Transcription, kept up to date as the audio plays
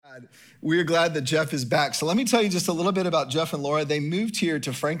We're glad that Jeff is back. So let me tell you just a little bit about Jeff and Laura. They moved here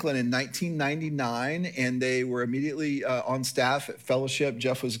to Franklin in 1999, and they were immediately on staff at Fellowship.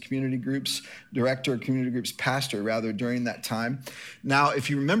 Jeff was a community groups director, community groups pastor, rather, during that time. Now, if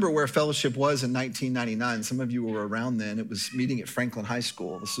you remember where Fellowship was in 1999, some of you were around then, it was meeting at Franklin High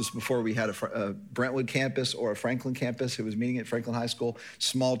School. This was before we had a Brentwood campus or a Franklin campus. It was meeting at Franklin High School,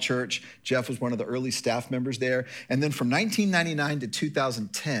 small church. Jeff was one of the early staff members there. And then from 1999 to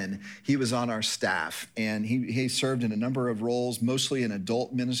 2010, he was on our staff, and he served in a number of roles, mostly in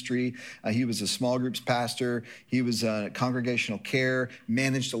adult ministry. He was a small groups pastor. He was congregational care,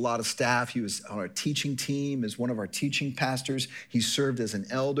 managed a lot of staff. He was on our teaching team as one of our teaching pastors. He served as an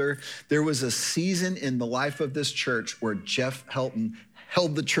elder. There was a season in the life of this church where Jeff Helton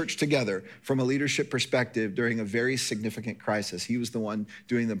held the church together from a leadership perspective during a very significant crisis. He was the one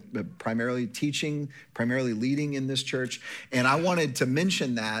doing the primarily teaching, primarily leading in this church. And I wanted to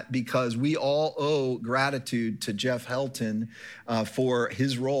mention that because we all owe gratitude to Jeff Helton for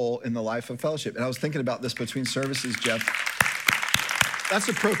his role in the life of Fellowship. And I was thinking about this between services, Jeff. That's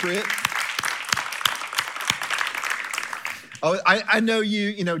appropriate. Oh, I know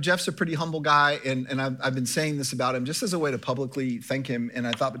you know, Jeff's a pretty humble guy, and I've been saying this about him just as a way to publicly thank him. And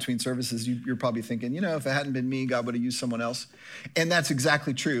I thought between services, you're probably thinking, you know, if it hadn't been me, God would have used someone else. And that's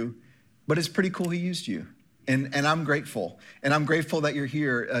exactly true. But it's pretty cool he used you. And I'm grateful. And I'm grateful that you're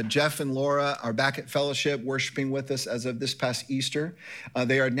here. Jeff and Laura are back at Fellowship worshiping with us as of this past Easter.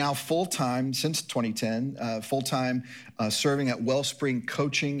 They are now full-time, since 2010, full-time serving at Wellspring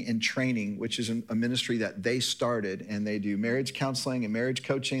Coaching and Training, which is a ministry that they started. And they do marriage counseling and marriage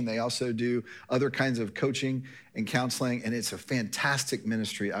coaching. They also do other kinds of coaching and counseling. And it's a fantastic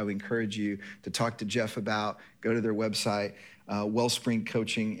ministry. I would encourage you to talk to Jeff about. Go to their website. Wellspring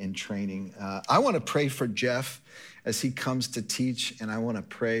Coaching and Training. I want to pray for Jeff as he comes to teach, and I want to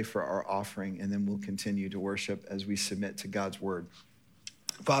pray for our offering, and then we'll continue to worship as we submit to God's word.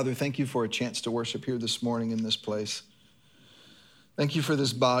 Father, thank you for a chance to worship here this morning in this place. Thank you for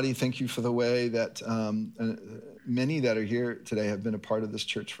this body. Thank you for the way that many that are here today have been a part of this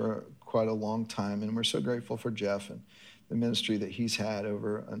church for quite a long time, and we're so grateful for Jeff and the ministry that he's had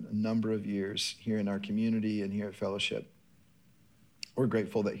over a number of years here in our community and here at Fellowship. We're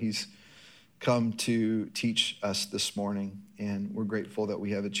grateful that he's come to teach us this morning, and we're grateful that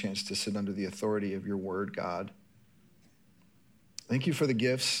we have a chance to sit under the authority of your word, God. Thank you for the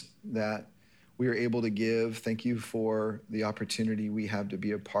gifts that we are able to give. Thank you for the opportunity we have to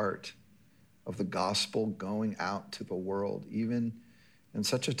be a part of the gospel going out to the world, even in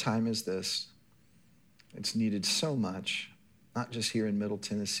such a time as this. It's needed so much, not just here in Middle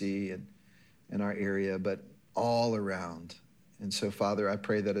Tennessee and in our area, but all around. And so, Father, I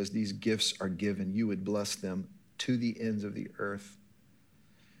pray that as these gifts are given, you would bless them to the ends of the earth.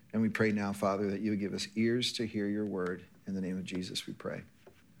 And we pray now, Father, that you would give us ears to hear your word. In the name of Jesus, we pray.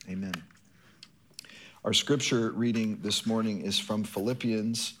 Amen. Our scripture reading this morning is from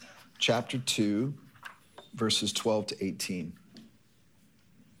Philippians chapter 2, verses 12 to 18.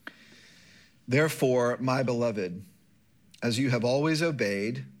 Therefore, my beloved, as you have always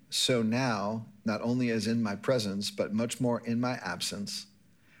obeyed, so now, not only as in my presence, but much more in my absence,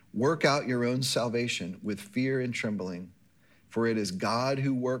 work out your own salvation with fear and trembling, for it is God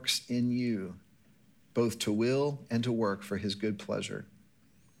who works in you, both to will and to work for his good pleasure.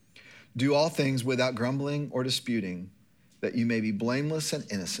 Do all things without grumbling or disputing, that you may be blameless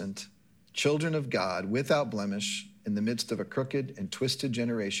and innocent, children of God without blemish, in the midst of a crooked and twisted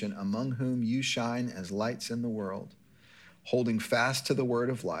generation, among whom you shine as lights in the world, holding fast to the word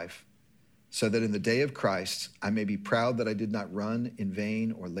of life, so that in the day of Christ I may be proud that I did not run in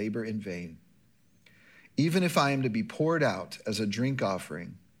vain or labor in vain. Even if I am to be poured out as a drink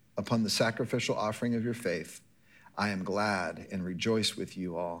offering upon the sacrificial offering of your faith, I am glad and rejoice with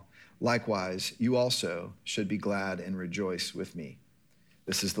you all. Likewise, you also should be glad and rejoice with me.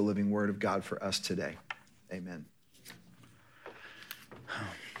 This is the living word of God for us today. Amen.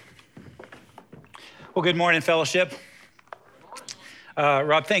 Well, good morning, Fellowship.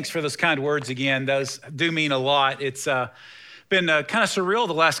 Rob, thanks for those kind words again. Those do mean a lot. It's been kind of surreal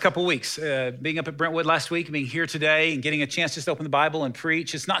the last couple of weeks. Being up at Brentwood last week, being here today, and getting a chance just to open the Bible and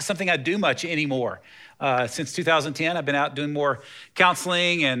preach. It's not something I do much anymore. Since 2010, I've been out doing more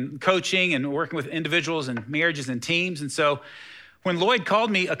counseling and coaching and working with individuals and marriages and teams. And so when Lloyd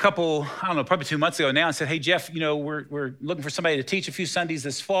called me probably 2 months ago now and said, hey, Jeff, we're looking for somebody to teach a few Sundays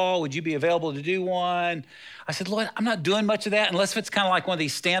this fall. Would you be available to do one? I said, Lloyd, I'm not doing much of that unless if it's kind of like one of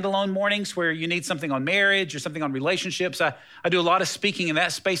these standalone mornings where you need something on marriage or something on relationships. I do a lot of speaking in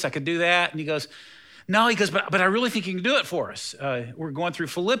that space. I could do that. And he goes, No, he goes, but I really think you can do it for us. We're going through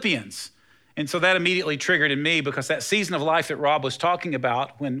Philippians. And so that immediately triggered in me, because that season of life that Rob was talking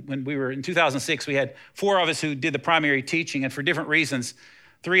about, when we were in 2006, we had 4 of us who did the primary teaching, and for different reasons,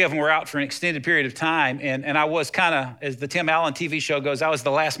 3 of them were out for an extended period of time. And I was kind of, as the Tim Allen TV show goes, I was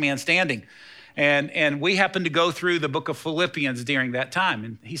the last man standing. And we happened to go through the book of Philippians during that time.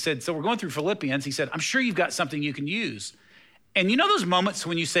 And he said, so we're going through Philippians. He said, I'm sure you've got something you can use. And you know those moments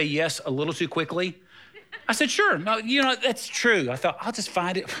when you say yes a little too quickly? I said, sure. No, that's true. I thought, I'll just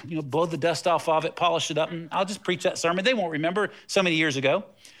find it, blow the dust off of it, polish it up, and I'll just preach that sermon. They won't remember so many years ago.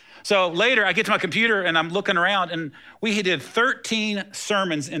 So later I get to my computer and I'm looking around, and we did 13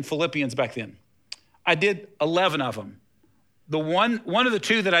 sermons in Philippians back then. I did 11 of them. The one of the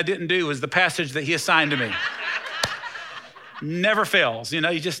 2 that I didn't do was the passage that he assigned to me. Never fails,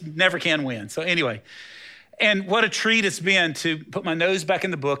 you just never can win. So anyway, and what a treat it's been to put my nose back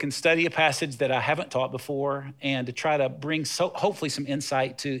in the book and study a passage that I haven't taught before, and to try to bring hopefully some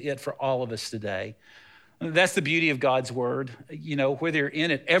insight to it for all of us today. That's the beauty of God's word. Whether you're in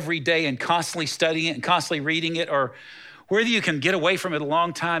it every day and constantly studying it and constantly reading it, or whether you can get away from it a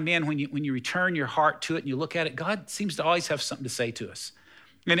long time, man, when you return your heart to it and you look at it, God seems to always have something to say to us.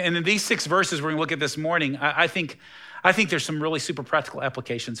 And in these 6 verses we're going to look at this morning, I think there's some really super practical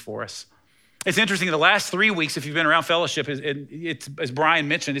applications for us. It's interesting, the last 3 weeks, if you've been around fellowship, it's as Brian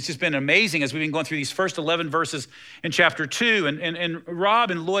mentioned, it's just been amazing as we've been going through these first 11 verses in chapter 2. And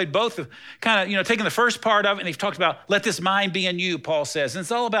Rob and Lloyd both have kind of, taken the first part of it, and they've talked about, let this mind be in you, Paul says. And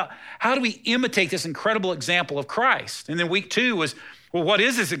it's all about, how do we imitate this incredible example of Christ? And then week 2 was, well, what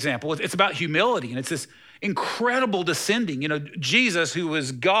is this example? It's about humility, and it's this incredible descending, Jesus, who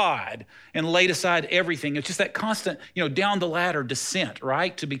was God and laid aside everything. It's just that constant, down the ladder descent,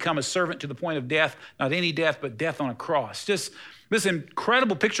 right? To become a servant to the point of death, not any death, but death on a cross. Just this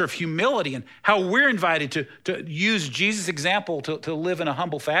incredible picture of humility and how we're invited to use Jesus' example to live in a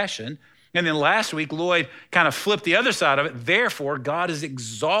humble fashion. And then last week, Lloyd kind of flipped the other side of it. Therefore, God has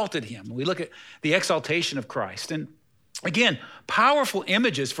exalted him. We look at the exaltation of Christ. And again, powerful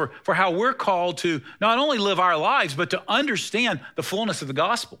images for how we're called to not only live our lives, but to understand the fullness of the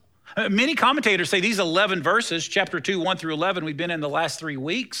gospel. Many commentators say these 11 verses, chapter 2, 1 through 11, we've been in the last 3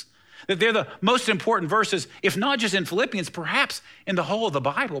 weeks, that they're the most important verses, if not just in Philippians, perhaps in the whole of the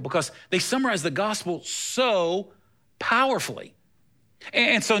Bible, because they summarize the gospel so powerfully.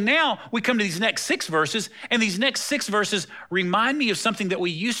 And so now we come to these next 6 verses, and these next 6 verses remind me of something that we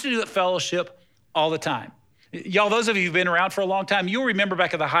used to do at fellowship all the time. Y'all, those of you who've been around for a long time, you'll remember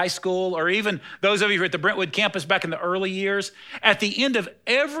back at the high school, or even those of you who are at the Brentwood campus back in the early years, at the end of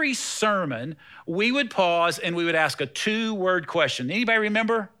every sermon, we would pause and we would ask a 2-word question. Anybody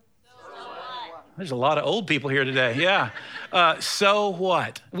remember? So what? There's a lot of old people here today, yeah. So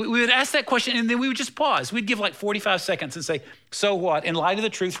what? We would ask that question, and then we would just pause. We'd give like 45 seconds and say, so what? In light of the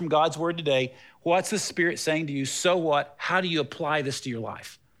truth from God's word today, what's the Spirit saying to you? So what? How do you apply this to your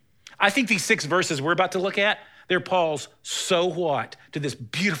life? I think these 6 verses we're about to look at, they're Paul's so what to this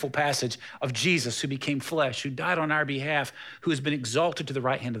beautiful passage of Jesus, who became flesh, who died on our behalf, who has been exalted to the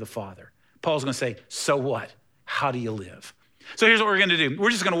right hand of the Father. Paul's going to say, so what? How do you live? So here's what we're going to do.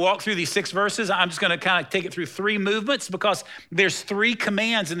 We're just going to walk through these 6 verses. I'm just going to kind of take it through 3 movements, because there's 3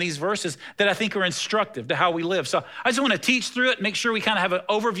 commands in these verses that I think are instructive to how we live. So I just want to teach through it, make sure we kind of have an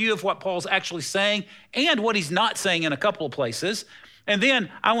overview of what Paul's actually saying and what he's not saying in a couple of places. And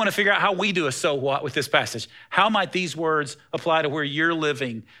then I want to figure out how we do a so what with this passage. How might these words apply to where you're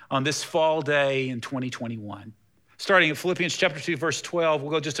living on this fall day in 2021? Starting at Philippians chapter 2, verse 12, we'll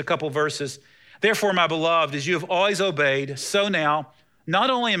go just a couple verses. Therefore, my beloved, as you have always obeyed, so now,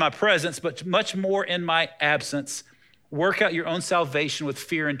 not only in my presence, but much more in my absence, work out your own salvation with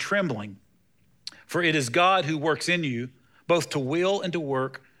fear and trembling. For it is God who works in you, both to will and to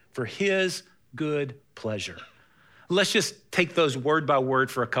work for his good pleasure. Let's just take those word by word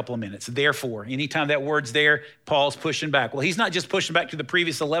for a couple of minutes. Therefore, anytime that word's there, Paul's pushing back. Well, he's not just pushing back to the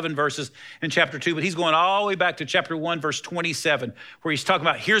previous 11 verses in chapter 2, but he's going all the way back to chapter 1, verse 27, where he's talking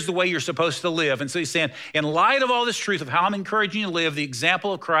about here's the way you're supposed to live. And so he's saying, in light of all this truth of how I'm encouraging you to live, the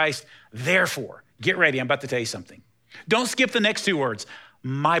example of Christ, therefore, get ready, I'm about to tell you something. Don't skip the next 2 words.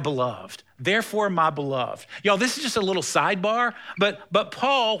 My beloved. Therefore, my beloved. Y'all, this is just a little sidebar, but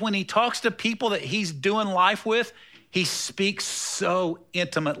Paul, when he talks to people that he's doing life with, he speaks so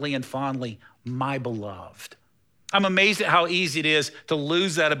intimately and fondly, my beloved. I'm amazed at how easy it is to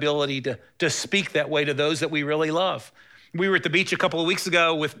lose that ability to speak that way to those that we really love. We were at the beach a couple of weeks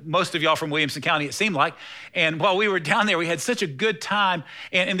ago with most of y'all from Williamson County, it seemed like. And while we were down there, we had such a good time.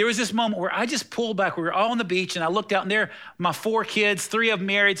 And there was this moment where I just pulled back. We were all on the beach, and I looked out, and there, my 4 kids, 3 of them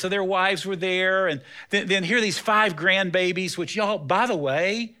married, so their wives were there. And then here are these 5 grandbabies, which y'all, by the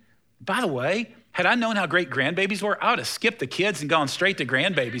way, had I known how great grandbabies were, I would have skipped the kids and gone straight to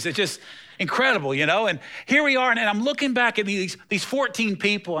grandbabies. It's just incredible, you know? And here we are, and I'm looking back at these 14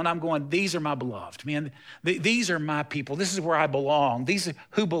 people, and I'm going, these are my beloved, man. These are my people. This is where I belong. These are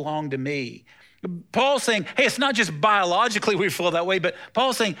who belong to me. Paul's saying, hey, it's not just biologically we feel that way, but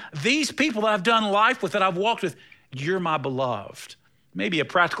Paul's saying, these people that I've done life with, that I've walked with, you're my beloved. Maybe a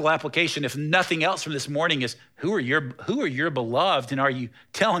practical application, if nothing else from this morning, is who are your beloved? And are you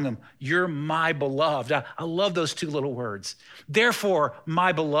telling them, you're my beloved? I love those 2 little words. Therefore,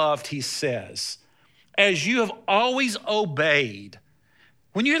 my beloved, he says, as you have always obeyed.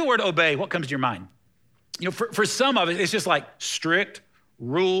 When you hear the word obey, what comes to your mind? You know, for some of it, it's just like strict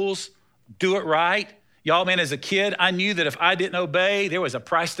rules, do it right. Y'all, man, as a kid, I knew that if I didn't obey, there was a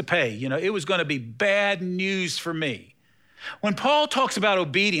price to pay. You know, it was going to be bad news for me. When Paul talks about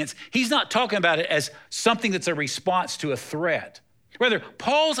obedience, he's not talking about it as something that's a response to a threat. Rather,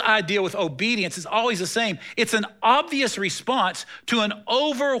 Paul's idea with obedience is always the same. It's an obvious response to an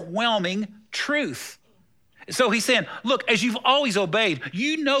overwhelming truth. So he's saying, look, as you've always obeyed,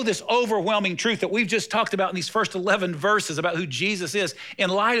 you know this overwhelming truth that we've just talked about in these first 11 verses about who Jesus is. In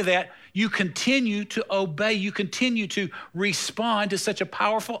light of that, you continue to obey. You continue to respond to such a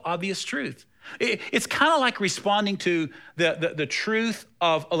powerful, obvious truth. It's kind of like responding to the truth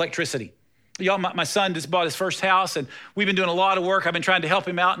of electricity. Y'all, my son just bought his first house, and we've been doing a lot of work. I've been trying to help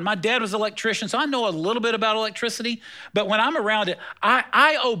him out, and my dad was an electrician, so I know a little bit about electricity. But when I'm around it,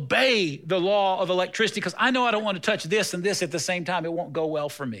 I obey the law of electricity because I know I don't want to touch this and this at the same time. It won't go well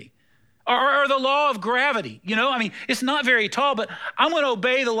for me. Or the law of gravity. You know, I mean, it's not very tall, but I'm going to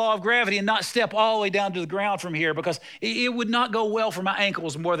obey the law of gravity and not step all the way down to the ground from here because it would not go well for my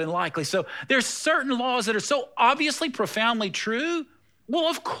ankles more than likely. So there's certain laws that are so obviously profoundly true. Well,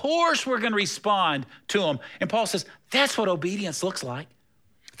 of course we're going to respond to them. And Paul says, that's what obedience looks like.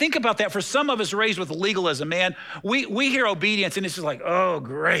 Think about that. For some of us raised with legalism, man, we hear obedience and it's just like, oh,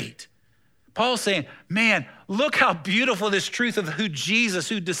 great. Paul's saying, man, look how beautiful this truth of who Jesus,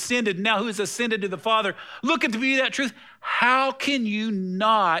 who descended, now who has ascended to the Father. Look at the beauty of that truth. How can you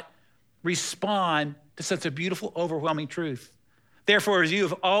not respond to such a beautiful, overwhelming truth? Therefore, as you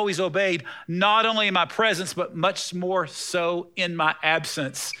have always obeyed, not only in my presence, but much more so in my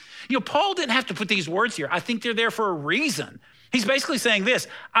absence. You know, Paul didn't have to put these words here. I think they're there for a reason. He's basically saying this,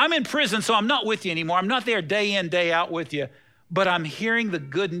 I'm in prison, so I'm not with you anymore. I'm not there day in, day out with you. But I'm hearing the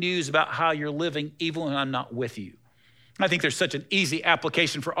good news about how you're living even when I'm not with you. I think there's such an easy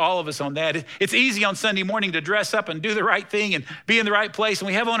application for all of us on that. It's easy on Sunday morning to dress up and do the right thing and be in the right place, and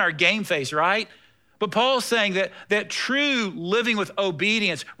we have on our game face, right? But Paul's saying that true living with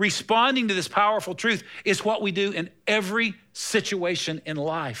obedience, responding to this powerful truth, is what we do in every situation in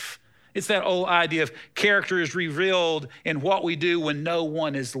life. It's that old idea of character is revealed in what we do when no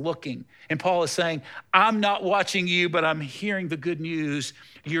one is looking. And Paul is saying, I'm not watching you, but I'm hearing the good news.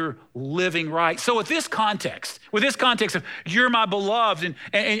 You're living right. So with this context of you're my beloved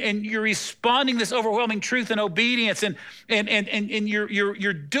and you're responding to this overwhelming truth and obedience and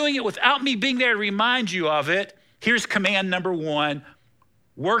you're doing it without me being there to remind you of it, here's command number 1,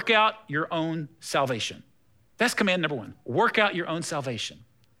 work out your own salvation. That's command number 1, work out your own salvation.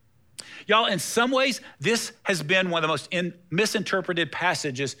 Y'all, in some ways, this has been one of the most misinterpreted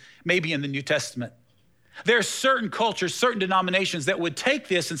passages maybe in the New Testament. There are certain cultures, certain denominations that would take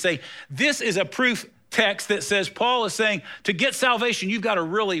this and say, this is a proof text that says Paul is saying to get salvation, you've got to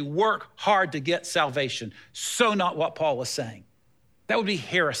really work hard to get salvation. So not what Paul is saying. That would be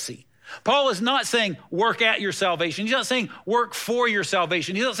heresy. Paul is not saying work at your salvation. He's not saying work for your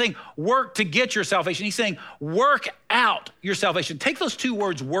salvation. He's not saying work to get your salvation. He's saying work out your salvation. Take those 2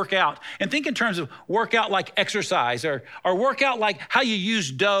 words, work out, and think in terms of work out like exercise or work out like how you use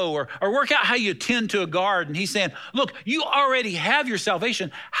dough or work out how you tend to a garden. He's saying, look, you already have your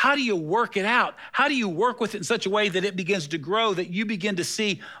salvation. How do you work it out? How do you work with it in such a way that it begins to grow, that you begin to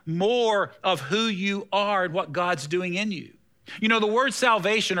see more of who you are and what God's doing in you? You know, the word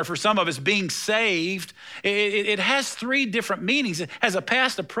salvation, or for some of us being saved, it has 3 different meanings. It has a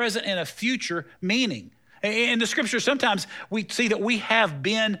past, a present, and a future meaning. In the scripture, sometimes we see that we have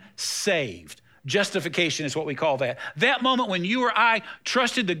been saved. Justification is what we call that. That moment when you or I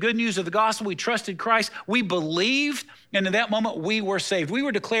trusted the good news of the gospel, we trusted Christ, we believed, and in that moment we were saved. We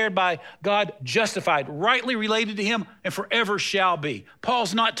were declared by God justified, rightly related to him, and forever shall be.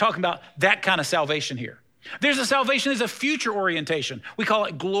 Paul's not talking about that kind of salvation here. There's a salvation, there's a future orientation. We call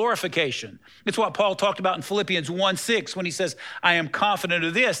it glorification. It's what Paul talked about in Philippians 1:6 when he says, I am confident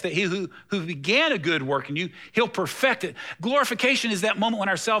of this, that he who began a good work in you, he'll perfect it. Glorification is that moment when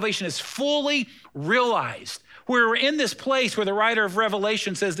our salvation is fully realized. We're in this place where the writer of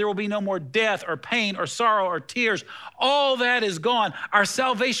Revelation says there will be no more death or pain or sorrow or tears. All that is gone. Our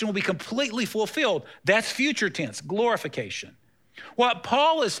salvation will be completely fulfilled. That's future tense, glorification. What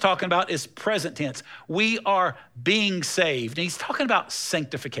Paul is talking about is present tense. We are being saved. And he's talking about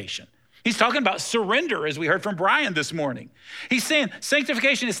sanctification. He's talking about surrender, as we heard from Brian this morning. He's saying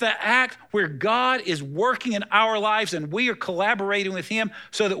sanctification is the act where God is working in our lives and we are collaborating with him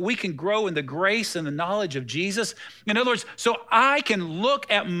so that we can grow in the grace and the knowledge of Jesus. In other words, so I can look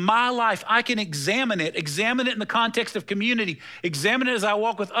at my life, I can examine it in the context of community, examine it as I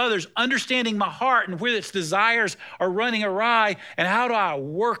walk with others, understanding my heart and where its desires are running awry, and how do I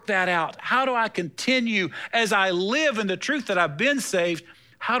work that out? How do I continue as I live in the truth that I've been saved?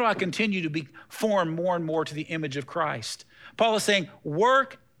 How do I continue to be formed more and more to the image of Christ? Paul is saying,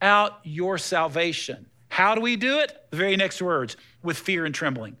 work out your salvation. How do we do it? The very next words, with fear and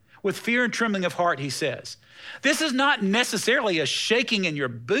trembling. With fear and trembling of heart, he says. This is not necessarily a shaking in your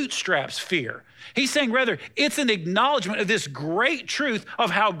bootstraps fear. He's saying rather, it's an acknowledgement of this great truth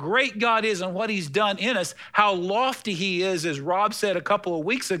of how great God is and what he's done in us, how lofty he is, as Rob said a couple of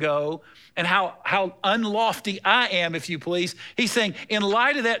weeks ago, and how unlofty I am, if you please. He's saying, in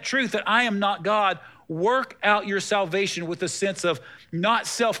light of that truth that I am not God, work out your salvation with a sense of not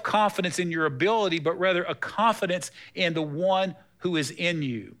self-confidence in your ability, but rather a confidence in the one who is in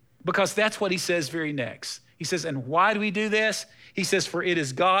you. Because that's what he says very next. He says, and why do we do this? He says, for it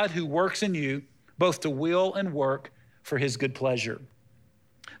is God who works in you, both to will and work for his good pleasure.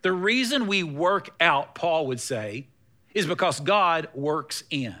 The reason we work out, Paul would say, is because God works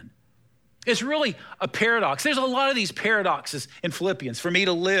in. It's really a paradox. There's a lot of these paradoxes in Philippians. For me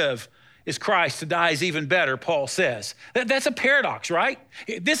to live is Christ, to die is even better, Paul says. That's a paradox, right?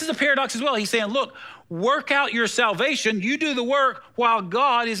 This is a paradox as well. He's saying, look, work out your salvation. You do the work while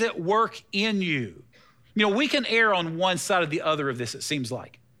God is at work in you. You know, we can err on one side or the other of this, it seems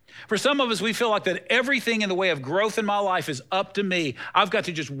like. For some of us, we feel like that everything in the way of growth in my life is up to me. I've got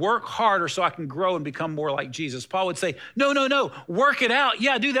to just work harder so I can grow and become more like Jesus. Paul would say, no, work it out.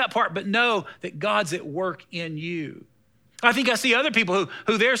 Yeah, do that part, but know that God's at work in you. I think I see other people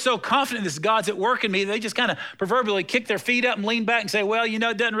who they're so confident this God's at work in me, they just kind of proverbially kick their feet up and lean back and say, well, you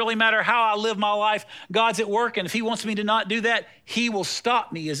know, it doesn't really matter how I live my life. God's at work, and if he wants me to not do that, he will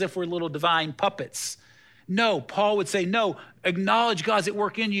stop me, as if we're little divine puppets. No, Paul would say, no, acknowledge God's at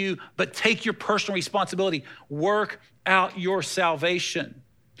work in you, but take your personal responsibility. Work out your salvation.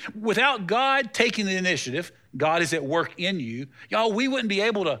 Without God taking the initiative, God is at work in you, y'all, we wouldn't be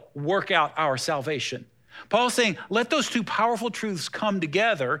able to work out our salvation. Paul's saying, let those two powerful truths come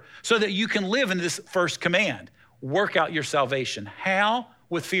together so that you can live in this first command. Work out your salvation. How?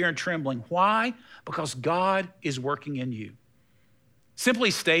 With fear and trembling. Why? Because God is working in you.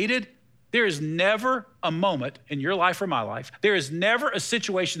 Simply stated, there is never a moment in your life or my life, there is never a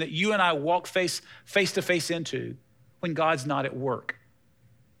situation that you and I walk face to face into when God's not at work.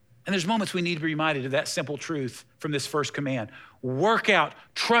 And there's moments we need to be reminded of that simple truth from this first command. Work out,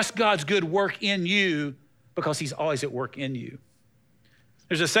 trust God's good work in you because he's always at work in you.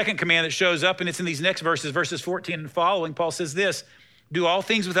 There's a second command that shows up, and it's in these next verses 14 and following. Paul says this, do all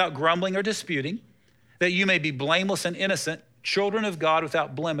things without grumbling or disputing, that you may be blameless and innocent, children of God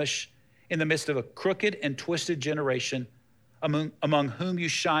without blemish, in the midst of a crooked and twisted generation, among whom you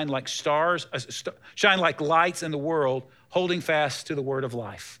shine like stars, shine like lights in the world, holding fast to the word of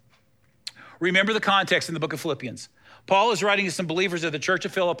life. Remember the context in the book of Philippians. Paul is writing to some believers of the church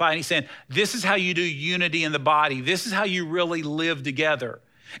of Philippi, and he's saying, this is how you do unity in the body. This is how you really live together.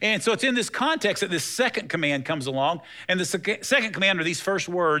 And so it's in this context that this second command comes along. And the second command are these first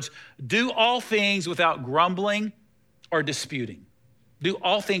words, do all things without grumbling or disputing. Do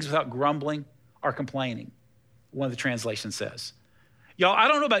all things without grumbling or complaining, one of the translations says. Y'all, I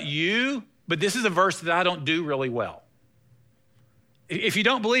don't know about you, but this is a verse that I don't do really well. If you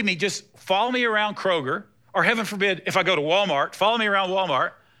don't believe me, just follow me around Kroger, or heaven forbid, if I go to Walmart, follow me around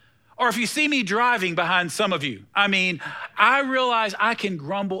Walmart. Or if you see me driving behind some of you, I realize I can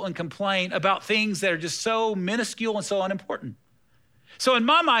grumble and complain about things that are just so minuscule and so unimportant. So in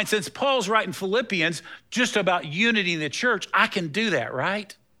my mind, since Paul's writing Philippians just about unity in the church, I can do that,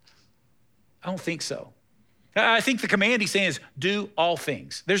 right? I don't think so. I think the command he's saying is do all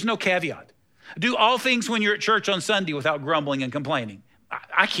things. There's no caveat. Do all things when you're at church on Sunday without grumbling and complaining.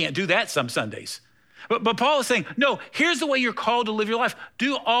 I can't do that some Sundays. But Paul is saying, no, here's the way you're called to live your life.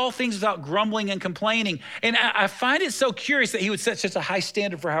 Do all things without grumbling and complaining. And I find it so curious that he would set such a high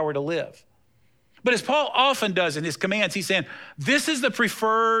standard for how we're to live. But as Paul often does in his commands, he's saying, this is the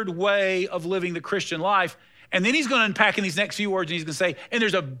preferred way of living the Christian life. And then he's going to unpack in these next few words, and he's going to say, and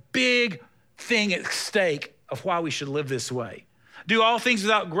there's a big thing at stake of why we should live this way. Do all things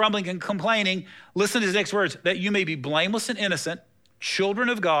without grumbling and complaining. Listen to his next words, that you may be blameless and innocent, children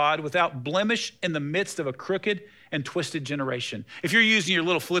of God, without blemish in the midst of a crooked and twisted generation. If you're using your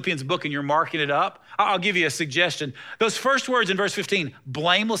little Philippians book and you're marking it up, I'll give you a suggestion. Those first words in verse 15,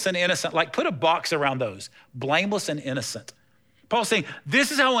 blameless and innocent, like put a box around those, blameless and innocent. Paul's saying,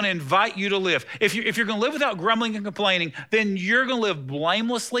 this is how I want to invite you to live. If you're going to live without grumbling and complaining, then you're going to live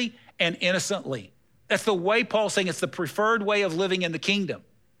blamelessly and innocently. That's the way Paul's saying it's the preferred way of living in the kingdom.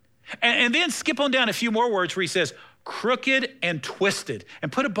 And then skip on down a few more words where he says, crooked and twisted,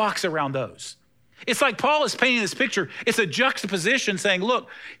 and put a box around those. It's like Paul is painting this picture. It's a juxtaposition saying, look,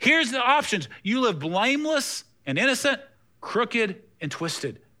 here's the options. You live blameless and innocent, crooked and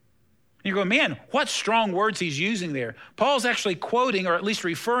twisted. And you're going, man, what strong words he's using there. Paul's actually quoting, or at least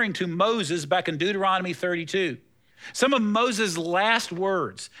referring to Moses back in Deuteronomy 32. Some of Moses' last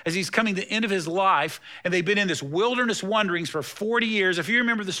words as he's coming to the end of his life, and they've been in this wilderness wanderings for 40 years. If you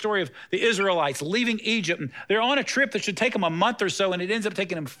remember the story of the Israelites leaving Egypt, and they're on a trip that should take them a month or so, and it ends up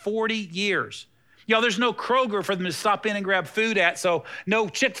taking them 40 years. There's no Kroger for them to stop in and grab food at, so no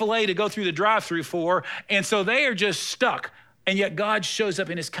Chick-fil-A to go through the drive-through for, and so they are just stuck. And yet God shows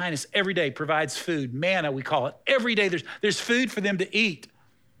up in his kindness every day, provides food, manna we call it. Every day there's food for them to eat.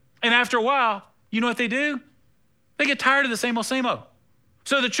 And after a while, you know what they do? They get tired of the same old.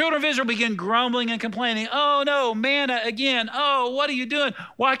 So the children of Israel begin grumbling and complaining. Oh no, manna again. Oh, what are you doing?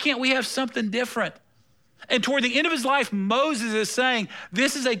 Why can't we have something different? And toward the end of his life, Moses is saying,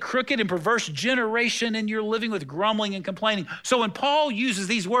 this is a crooked and perverse generation, and you're living with grumbling and complaining. So when Paul uses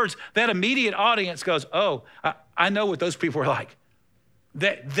these words, that immediate audience goes, oh, I know what those people were like.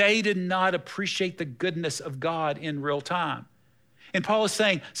 That they did not appreciate the goodness of God in real time. And Paul is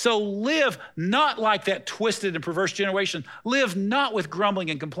saying, so live not like that twisted and perverse generation. Live not with grumbling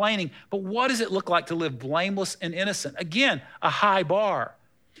and complaining, but what does it look like to live blameless and innocent? Again, a high bar.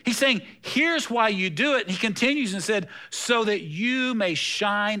 He's saying, here's why you do it. And he continues and said, so that you may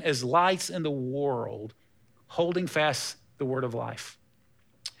shine as lights in the world, holding fast the word of life.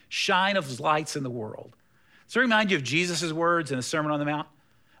 Shine as lights in the world. Does it remind you of Jesus' words in the Sermon on the Mount?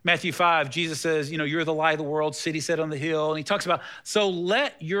 Matthew 5, Jesus says, you're the light of the world, city set on the hill. And he talks about, so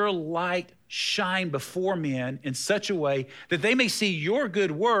let your light shine before men in such a way that they may see your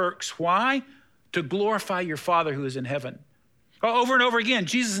good works. Why? To glorify your Father who is in heaven. Over and over again,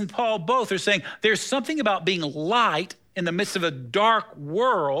 Jesus and Paul both are saying there's something about being light in the midst of a dark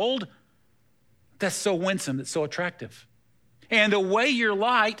world that's so winsome, that's so attractive. And the way you're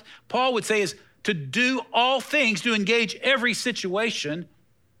light, Paul would say, is to do all things, to engage every situation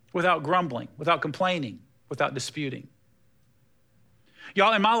without grumbling, without complaining, without disputing.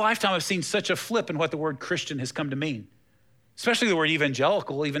 Y'all, in my lifetime, I've seen such a flip in what the word Christian has come to mean, especially the word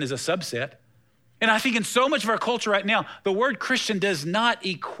evangelical, even as a subset. And I think in so much of our culture right now, the word Christian does not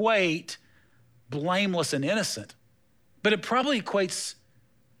equate blameless and innocent, but it probably equates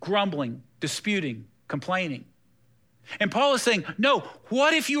grumbling, disputing, complaining. And Paul is saying, no,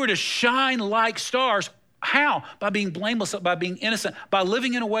 what if you were to shine like stars? How? By being blameless, by being innocent, by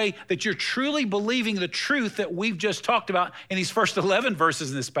living in a way that you're truly believing the truth that we've just talked about in these first 11 verses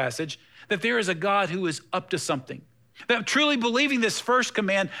in this passage, that there is a God who is up to something. That truly believing this first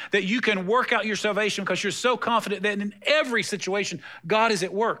command, that you can work out your salvation because you're so confident that in every situation, God is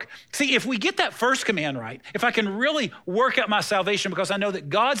at work. See, if we get that first command right, if I can really work out my salvation because I know that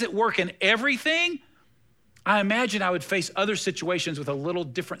God's at work in everything, I imagine I would face other situations with a little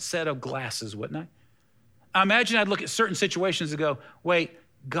different set of glasses, wouldn't I imagine I'd look at certain situations and go, wait,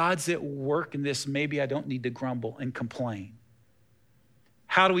 God's at work in this. Maybe I don't need to grumble and complain.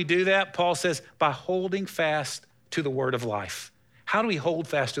 How do we do that? Paul says, by holding fast to the word of life. How do we hold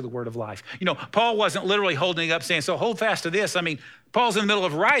fast to the word of life? Paul wasn't literally holding it up saying, so hold fast to this. Paul's in the middle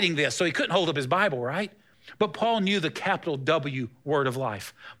of writing this, so he couldn't hold up his Bible, right? But Paul knew the capital W word of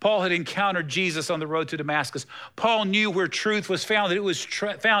life. Paul had encountered Jesus on the road to Damascus. Paul knew where truth was found, that it was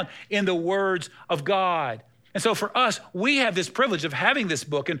found in the words of God. And so for us, we have this privilege of having this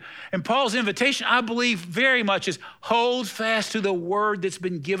book. And Paul's invitation, I believe very much, is hold fast to the word that's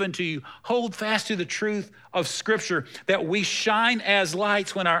been given to you. Hold fast to the truth of Scripture, that we shine as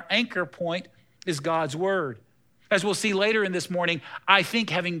lights when our anchor point is God's word. As we'll see later in this morning, I think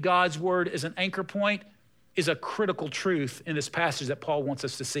having God's word as an anchor point is a critical truth in this passage that Paul wants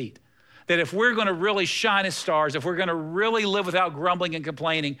us to see. that if we're going to really shine as stars, if we're going to really live without grumbling and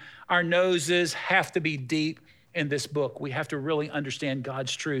complaining, our noses have to be deep in this book. We have to really understand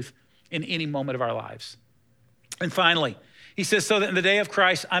God's truth in any moment of our lives. And finally, he says, so that in the day of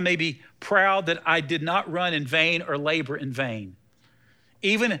Christ, I may be proud that I did not run in vain or labor in vain.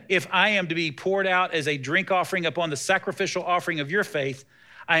 Even if I am to be poured out as a drink offering upon the sacrificial offering of your faith,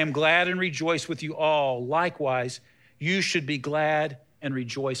 I am glad and rejoice with you all. Likewise, you should be glad and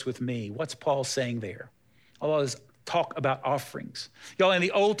rejoice with me. What's Paul saying there? All this talk about offerings. Y'all, in the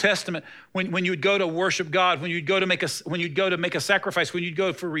Old Testament, when you would go to worship God, when you'd go to make a sacrifice, when you'd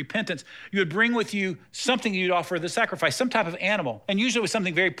go for repentance, you would bring with you something you'd offer the sacrifice, some type of animal. And usually it was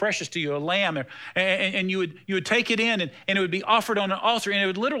something very precious to you, a lamb, and you would take it in and it would be offered on an altar, and it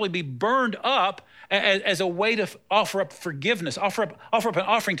would literally be burned up as a way to offer up forgiveness, offer up an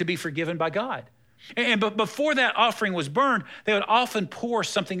offering to be forgiven by God. But before that offering was burned, they would often pour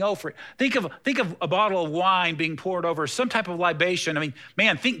something over it. Think of a bottle of wine being poured over some type of libation. I mean,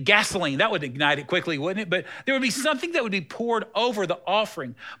 man, think gasoline. That would ignite it quickly, wouldn't it? But there would be something that would be poured over the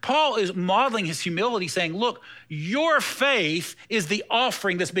offering. Paul is modeling his humility, saying, look, your faith is the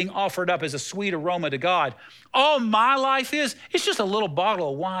offering that's being offered up as a sweet aroma to God. All my life it's just a little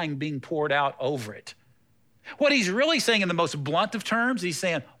bottle of wine being poured out over it. What he's really saying in the most blunt of terms, he's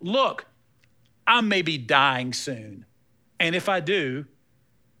saying, look, I may be dying soon. And if I do,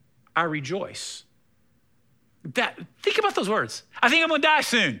 I rejoice. Think about those words. I think I'm going to die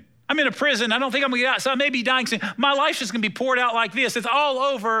soon. I'm in a prison. I don't think I'm going to get out, so I may be dying soon. My life's just going to be poured out like this. It's all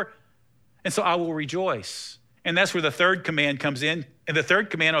over. And so I will rejoice. And that's where the third command comes in. And the third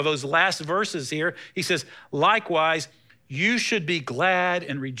command are those last verses here. He says, likewise, you should be glad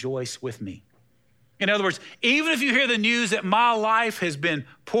and rejoice with me. In other words, even if you hear the news that my life has been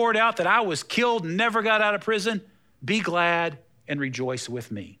poured out, that I was killed and never got out of prison, be glad and rejoice with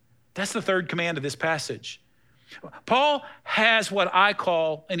me. That's the third command of this passage. Paul has what I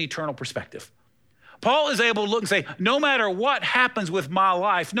call an eternal perspective. Paul is able to look and say, no matter what happens with my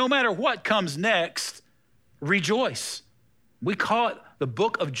life, no matter what comes next, rejoice. We call it the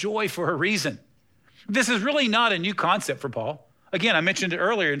book of joy for a reason. This is really not a new concept for Paul. Again, I mentioned it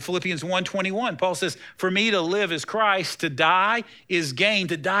earlier in Philippians 1:21. Paul says, for me to live is Christ, to die is gain,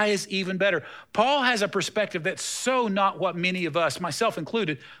 to die is even better. Paul has a perspective that's so not what many of us, myself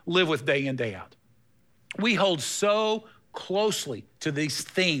included, live with day in, day out. We hold so closely to these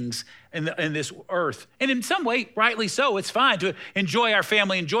things in this earth. And in some way, rightly so, it's fine to enjoy our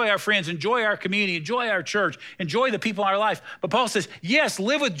family, enjoy our friends, enjoy our community, enjoy our church, enjoy the people in our life. But Paul says, yes,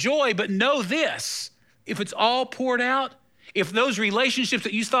 live with joy, but know this, if it's all poured out, if those relationships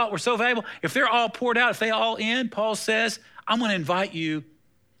that you thought were so valuable, if they're all poured out, if they all end, Paul says, I'm going to invite you.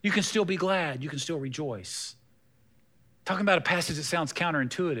 You can still be glad. You can still rejoice. Talking about a passage that sounds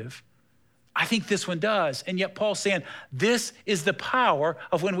counterintuitive, I think this one does. And yet Paul's saying this is the power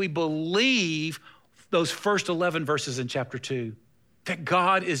of when we believe those first 11 verses in chapter 2, that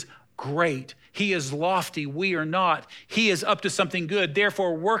God is great. He is lofty. We are not. He is up to something good.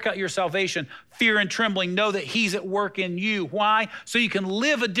 Therefore, work out your salvation, fear and trembling. Know that he's at work in you. Why? So you can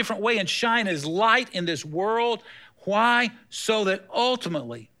live a different way and shine as light in this world. Why? So that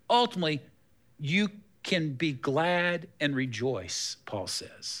ultimately, you can be glad and rejoice, Paul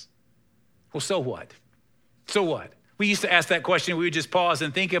says. Well, so what? So what? We used to ask that question. We would just pause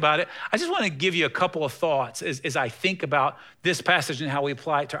and think about it. I just want to give you a couple of thoughts as I think about this passage and how we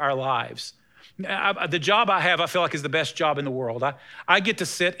apply it to our lives. The job I have, I feel like, is the best job in the world. I get to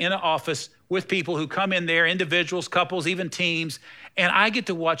sit in an office with people who come in there, individuals, couples, even teams, and I get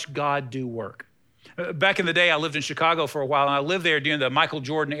to watch God do work. Back in the day, I lived in Chicago for a while, and I lived there during the Michael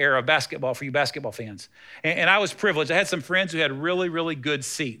Jordan era of basketball for you basketball fans. And I was privileged. I had some friends who had really, really good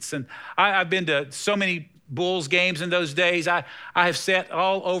seats. And I've been to so many Bulls games in those days. I have sat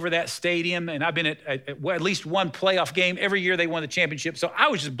all over that stadium, and I've been at least one playoff game every year they won the championship. So I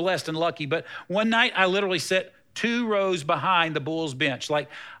was just blessed and lucky. But one night I literally sat 2 rows behind the Bulls bench. I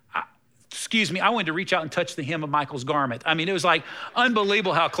wanted to reach out and touch the hem of Michael's garment. I mean, it was like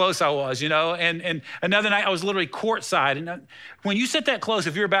unbelievable how close I was, And another night I was literally courtside. And when you sit that close,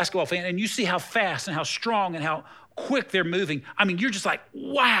 if you're a basketball fan and you see how fast and how strong and how quick they're moving, I mean, you're just like,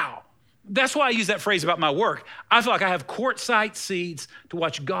 wow. That's why I use that phrase about my work. I feel like I have courtside seats to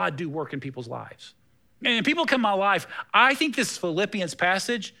watch God do work in people's lives. And people come in my life, I think this Philippians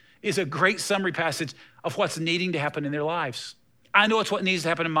passage is a great summary passage of what's needing to happen in their lives. I know it's what needs to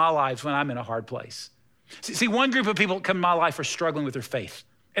happen in my life when I'm in a hard place. See, one group of people that come in my life are struggling with their faith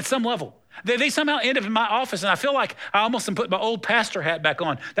at some level. They somehow end up in my office, and I feel like I almost am putting my old pastor hat back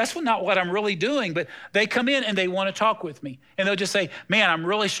on. That's not what I'm really doing, but they come in and they want to talk with me. And they'll just say, man, I'm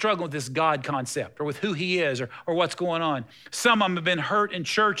really struggling with this God concept or with who he is or what's going on. Some of them have been hurt in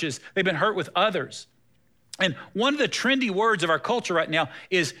churches. They've been hurt with others. And one of the trendy words of our culture right now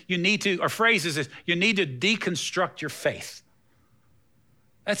is you need to deconstruct your faith.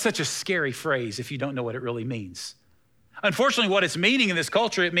 That's such a scary phrase if you don't know what it really means. Unfortunately, what it's meaning in this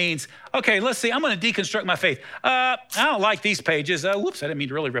culture, it means, okay, let's see, I'm going to deconstruct my faith. I don't like these pages. Whoops, I didn't mean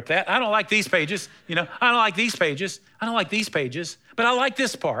to really rip that. I don't like these pages. I don't like these pages. I don't like these pages, but I like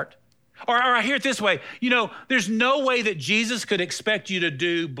this part. Or I hear it this way, there's no way that Jesus could expect you to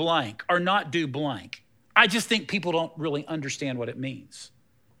do blank or not do blank. I just think people don't really understand what it means.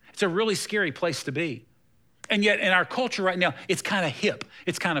 It's a really scary place to be. And yet in our culture right now, it's kind of hip.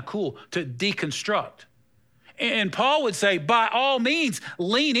 It's kind of cool to deconstruct. And Paul would say, by all means,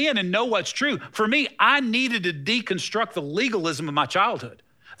 lean in and know what's true. For me, I needed to deconstruct the legalism of my childhood.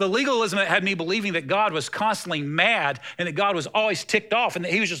 The legalism that had me believing that God was constantly mad and that God was always ticked off and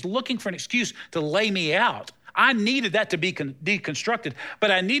that he was just looking for an excuse to lay me out. I needed that to be deconstructed,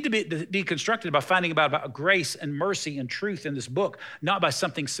 but I need to be deconstructed by finding about grace and mercy and truth in this book, not by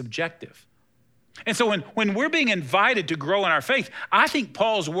something subjective. And so when we're being invited to grow in our faith, I think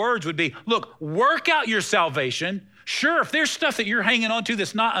Paul's words would be, look, work out your salvation. Sure, if there's stuff that you're hanging on to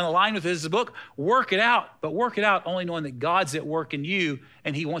that's not in line with his book, work it out. But work it out only knowing that God's at work in you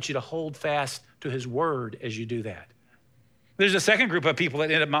and he wants you to hold fast to his word as you do that. There's a second group of people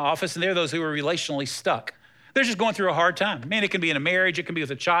that end up in my office, and they're those who are relationally stuck. They're just going through a hard time. Man, it can be in a marriage. It can be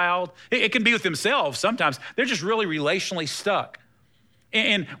with a child. It can be with themselves sometimes. They're just really relationally stuck.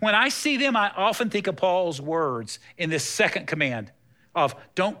 And when I see them, I often think of Paul's words in this second command of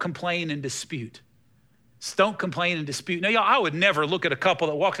don't complain and dispute. Don't complain and dispute. Now, y'all, I would never look at a couple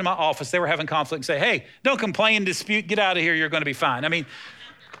that walked in my office, they were having conflict, and say, hey, don't complain and dispute. Get out of here. You're going to be fine. I mean,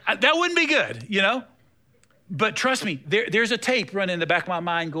 that wouldn't be good, But trust me, there's a tape running in the back of my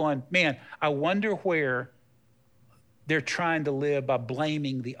mind going, man, I wonder where they're trying to live by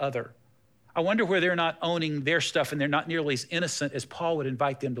blaming the other. I wonder where they're not owning their stuff and they're not nearly as innocent as Paul would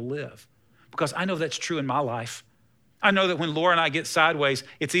invite them to live. Because I know that's true in my life. I know that when Laura and I get sideways,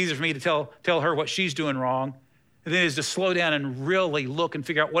 it's easier for me to tell her what she's doing wrong than it is to slow down and really look and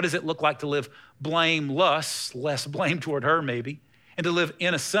figure out what does it look like to live blameless, less blame toward her maybe, and to live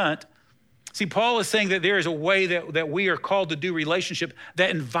innocent. See, Paul is saying that there is a way that we are called to do relationship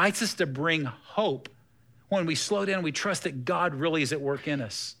that invites us to bring hope when we slow down and we trust that God really is at work in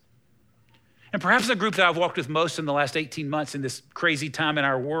us. And perhaps the group that I've walked with most in the last 18 months in this crazy time in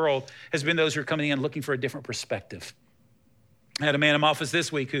our world has been those who are coming in looking for a different perspective. I had a man in my office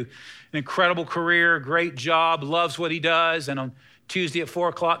this week who, an incredible career, great job, loves what he does. And on Tuesday at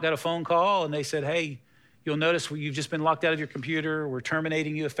 4:00 got a phone call and they said, hey, you'll notice you've just been locked out of your computer. We're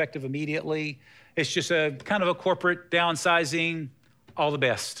terminating you effective immediately. It's just a kind of a corporate downsizing, all the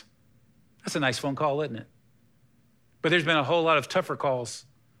best. That's a nice phone call, isn't it? But there's been a whole lot of tougher calls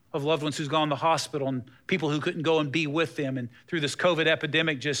of loved ones who's gone to the hospital and people who couldn't go and be with them. And through this COVID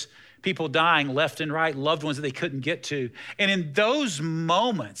epidemic, just people dying left and right, loved ones that they couldn't get to. And in those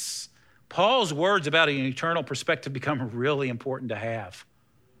moments, Paul's words about an eternal perspective become really important to have.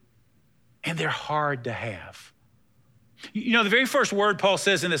 And they're hard to have. The very first word Paul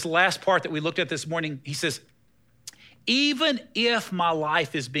says in this last part that we looked at this morning, he says, even if my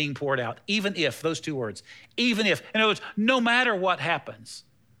life is being poured out, even if, those two words, even if, in other words, no matter what happens,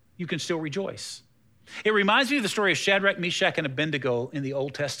 you can still rejoice. It reminds me of the story of Shadrach, Meshach, and Abednego in the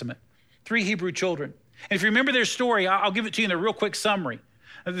Old Testament, 3 Hebrew children. And if you remember their story, I'll give it to you in a real quick summary.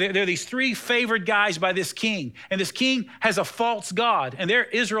 They're these 3 favored guys by this king. And this king has a false god. And they're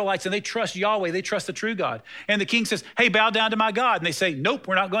Israelites and they trust Yahweh. They trust the true God. And the king says, hey, bow down to my God. And they say, nope,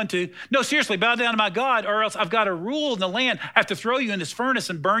 we're not going to. No, seriously, bow down to my God or else I've got a rule in the land. I have to throw you in this furnace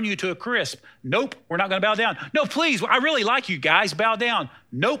and burn you to a crisp. Nope, we're not going to bow down. No, please, I really like you guys. Bow down.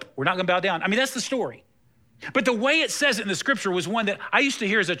 Nope, we're not going to bow down. I mean, that's the story. But the way it says it in the scripture was one that I used to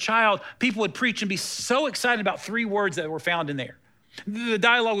hear as a child. People would preach and be so excited about 3 words that were found in there. The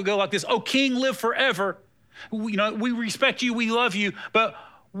dialogue would go like this: "O king, live forever. We respect you, we love you, but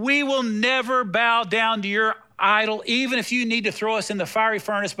we will never bow down to your idol, even if you need to throw us in the fiery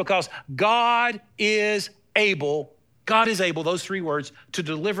furnace, because God is able, those 3 words, to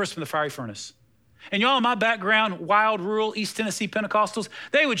deliver us from the fiery furnace." And y'all in my background, wild, rural, East Tennessee Pentecostals,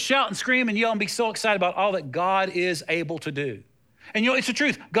 they would shout and scream and yell and be so excited about all that God is able to do. And it's the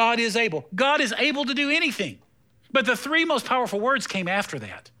truth. God is able. God is able to do anything. But the 3 most powerful words came after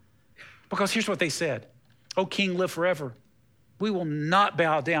that. Because here's what they said: "O king, live forever. We will not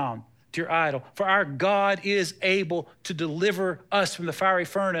bow down to your idol. For our God is able to deliver us from the fiery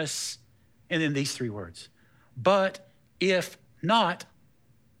furnace. And then these three words. But if not,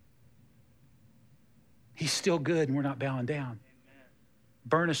 he's still good and we're not bowing down.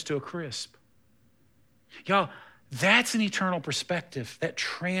 Burn us to a crisp. Y'all, that's an eternal perspective that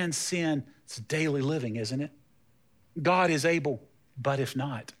transcends daily living, isn't it? God is able, but if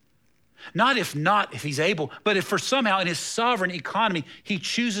not. Not if he's able, but if for somehow in his sovereign economy, he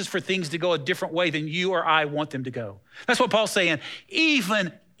chooses for things to go a different way than you or I want them to go. That's what Paul's saying.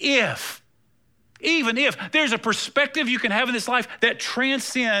 Even if there's a perspective you can have in this life that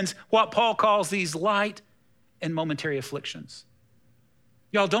transcends what Paul calls these light and momentary afflictions.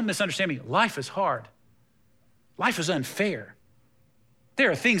 Y'all, don't misunderstand me. Life is hard. Life is unfair. There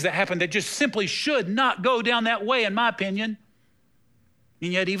are things that happen that just simply should not go down that way, in my opinion.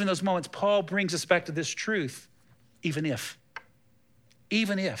 And yet, even those moments, Paul brings us back to this truth. Even if,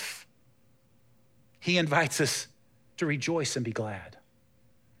 he invites us to rejoice and be glad.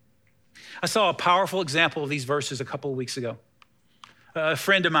 I saw a powerful example of these verses a couple of weeks ago. A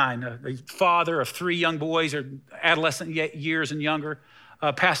friend of mine, a father of 3 young boys, or adolescent years and younger,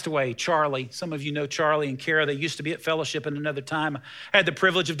 passed away, Charlie. Some of you know Charlie and Kara. They used to be at Fellowship at another time. I had the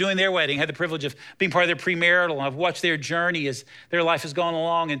privilege of doing their wedding, had the privilege of being part of their premarital. I've watched their journey as their life has gone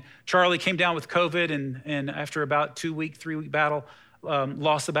along. And Charlie came down with COVID and after about 3-week battle,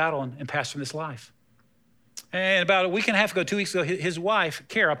 lost the battle and passed from this life. And about a week and a half ago, 2 weeks ago, his wife,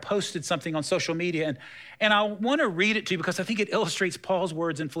 Kara, posted something on social media. And I want to read it to you because I think it illustrates Paul's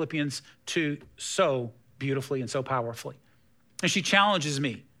words in Philippians 2 so beautifully and so powerfully. And she challenges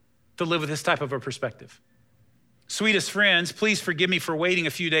me to live with this type of a perspective. Sweetest friends, please forgive me for waiting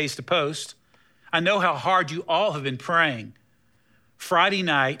a few days to post. I know how hard you all have been praying. Friday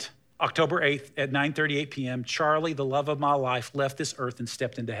night, October 8th at 9:38 p.m., Charlie, the love of my life, left this earth and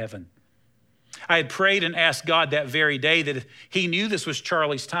stepped into heaven. I had prayed and asked God that very day that if he knew this was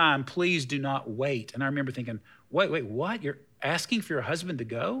Charlie's time, please do not wait. And I remember thinking, wait, what? You're asking for your husband to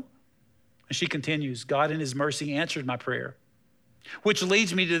go? And she continues, God in his mercy answered my prayer. Which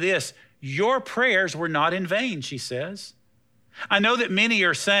leads me to this. Your prayers were not in vain, she says. I know that many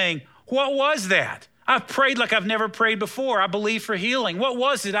are saying, what was that? I've prayed like I've never prayed before. I believe for healing. What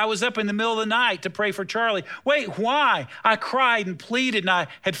was it? I was up in the middle of the night to pray for Charlie. Wait, why? I cried and pleaded and I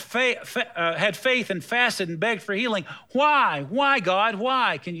had faith and fasted and begged for healing. Why? Why, God?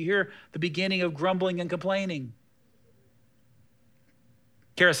 Why? Can you hear the beginning of grumbling and complaining?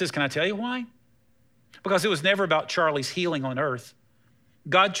 Kara says, can I tell you why? Because it was never about Charlie's healing on earth.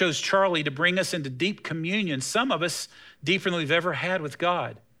 God chose Charlie to bring us into deep communion, some of us deeper than we've ever had with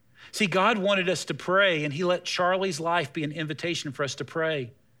God. See, God wanted us to pray, and he let Charlie's life be an invitation for us to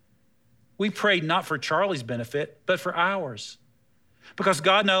pray. We prayed not for Charlie's benefit, but for ours. Because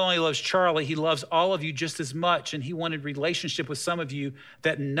God not only loves Charlie, he loves all of you just as much, and he wanted relationship with some of you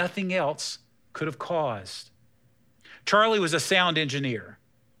that nothing else could have caused. Charlie was a sound engineer,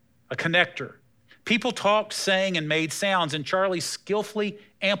 a connector. People talked, sang, and made sounds, and Charlie skillfully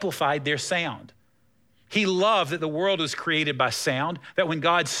amplified their sound. He loved that the world was created by sound, that when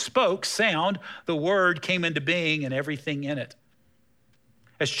God spoke sound, the word came into being and everything in it.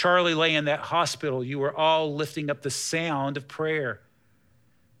 As Charlie lay in that hospital, you were all lifting up the sound of prayer.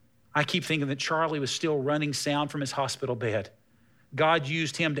 I keep thinking that Charlie was still running sound from his hospital bed. God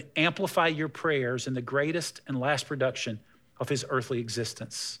used him to amplify your prayers in the greatest and last production of his earthly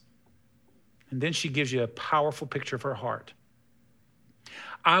existence. And then she gives you a powerful picture of her heart.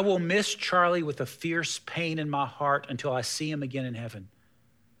 I will miss Charlie with a fierce pain in my heart until I see him again in heaven.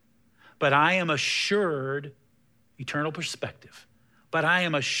 But I am assured, eternal perspective, but I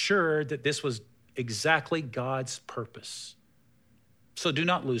am assured that this was exactly God's purpose. So do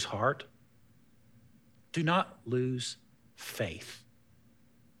not lose heart. Do not lose faith.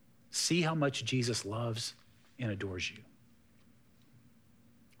 See how much Jesus loves and adores you.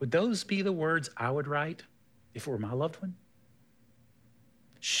 Would those be the words I would write if it were my loved one?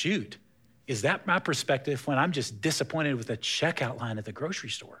 Shoot, is that my perspective when I'm just disappointed with a checkout line at the grocery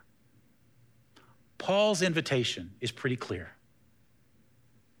store? Paul's invitation is pretty clear.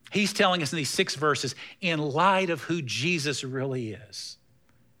 He's telling us in these 6 verses, in light of who Jesus really is,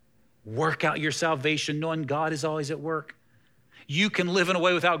 work out your salvation knowing God is always at work. You can live in a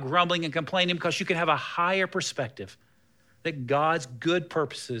way without grumbling and complaining because you can have a higher perspective that God's good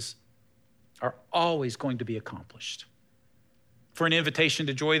purposes are always going to be accomplished. For an invitation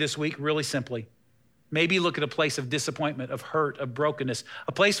to joy this week, really simply, maybe look at a place of disappointment, of hurt, of brokenness,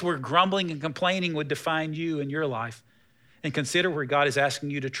 a place where grumbling and complaining would define you and your life, and consider where God is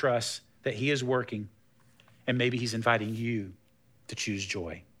asking you to trust that he is working, and maybe he's inviting you to choose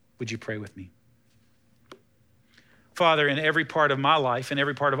joy. Would you pray with me? Father, in every part of my life and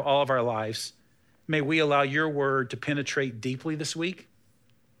every part of all of our lives, may we allow your word to penetrate deeply this week.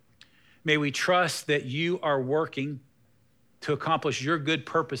 May we trust that you are working to accomplish your good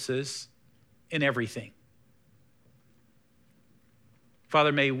purposes in everything.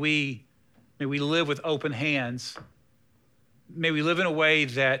 Father, may we live with open hands. May we live in a way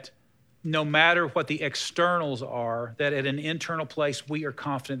that no matter what the externals are, that at an internal place, we are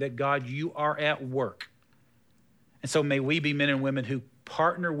confident that God, you are at work. And so may we be men and women who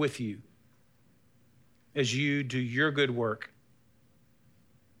partner with you as you do your good work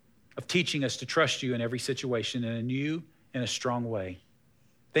of teaching us to trust you in every situation and in you in a strong way.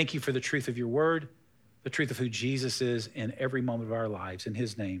 Thank you for the truth of your word, the truth of who Jesus is in every moment of our lives. In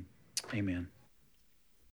his name, amen.